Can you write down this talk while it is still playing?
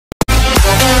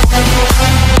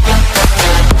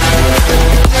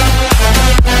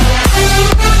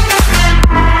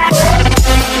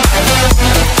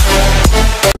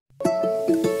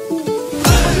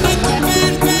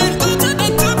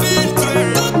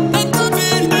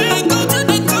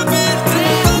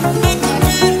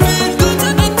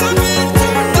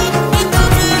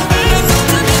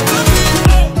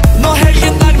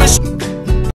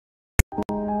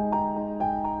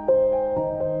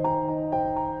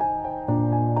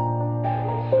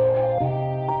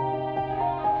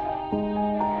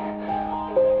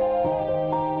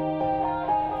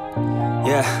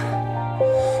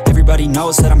Everybody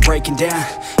knows that I'm breaking down.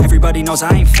 Everybody knows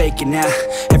I ain't faking now.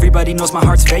 Everybody knows my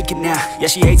heart's vacant now. Yeah,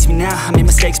 she hates me now, I made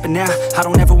mistakes, but now I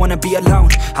don't ever wanna be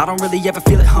alone. I don't really ever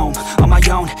feel at home. On my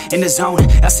own, in the zone,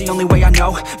 that's the only way I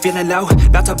know. Feeling low,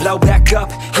 about to blow back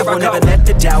up. Here I won't ever let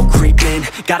the doubt creep in.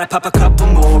 Gotta pop a couple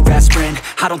more aspirin.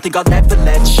 I don't think I'll ever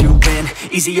let you in.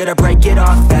 Easier to break it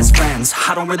off as friends.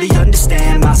 I don't really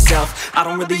understand myself. I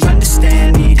don't really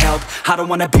understand, need help. I don't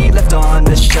wanna be left on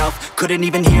the shelf. Couldn't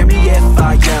even hear me if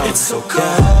I yelled. It's so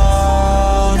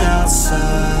cold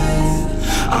outside,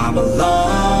 I'm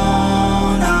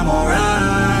alone, I'm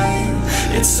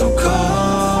alright. It's so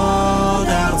cold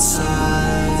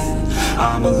outside,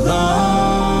 I'm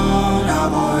alone,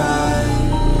 I'm alright.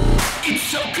 It's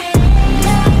so cold.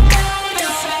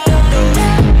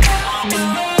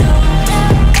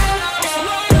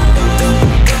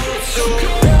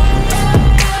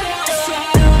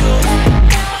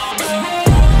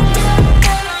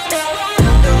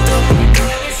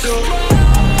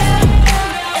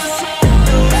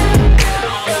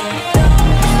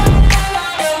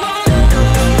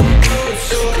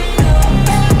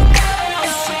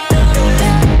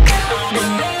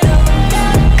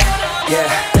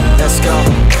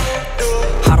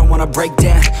 Break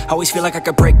down, always feel like I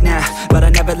could break now, but I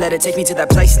never let it take me to that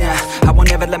place now. I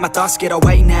won't ever let my thoughts get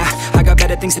away now. I got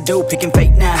better things to do, picking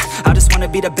fate now. I just wanna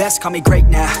be the best, call me great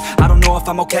now. I don't know if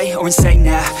I'm okay or insane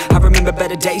now. I remember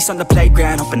better days on the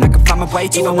playground, hoping I can find my way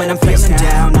to even when I'm feeling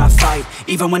down, I fight,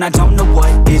 even when I don't know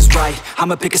what is right.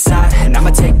 I'ma pick a side, and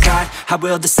I'ma take pride. I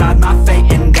will decide my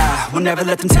fate, and I will never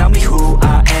let them tell me who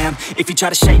I am. If you try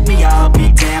to shake me, I'll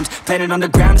be damned. Planet on the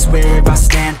ground is where I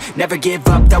stand. Never give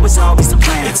up, that was always the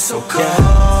plan. It's so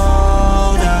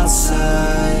cold outside,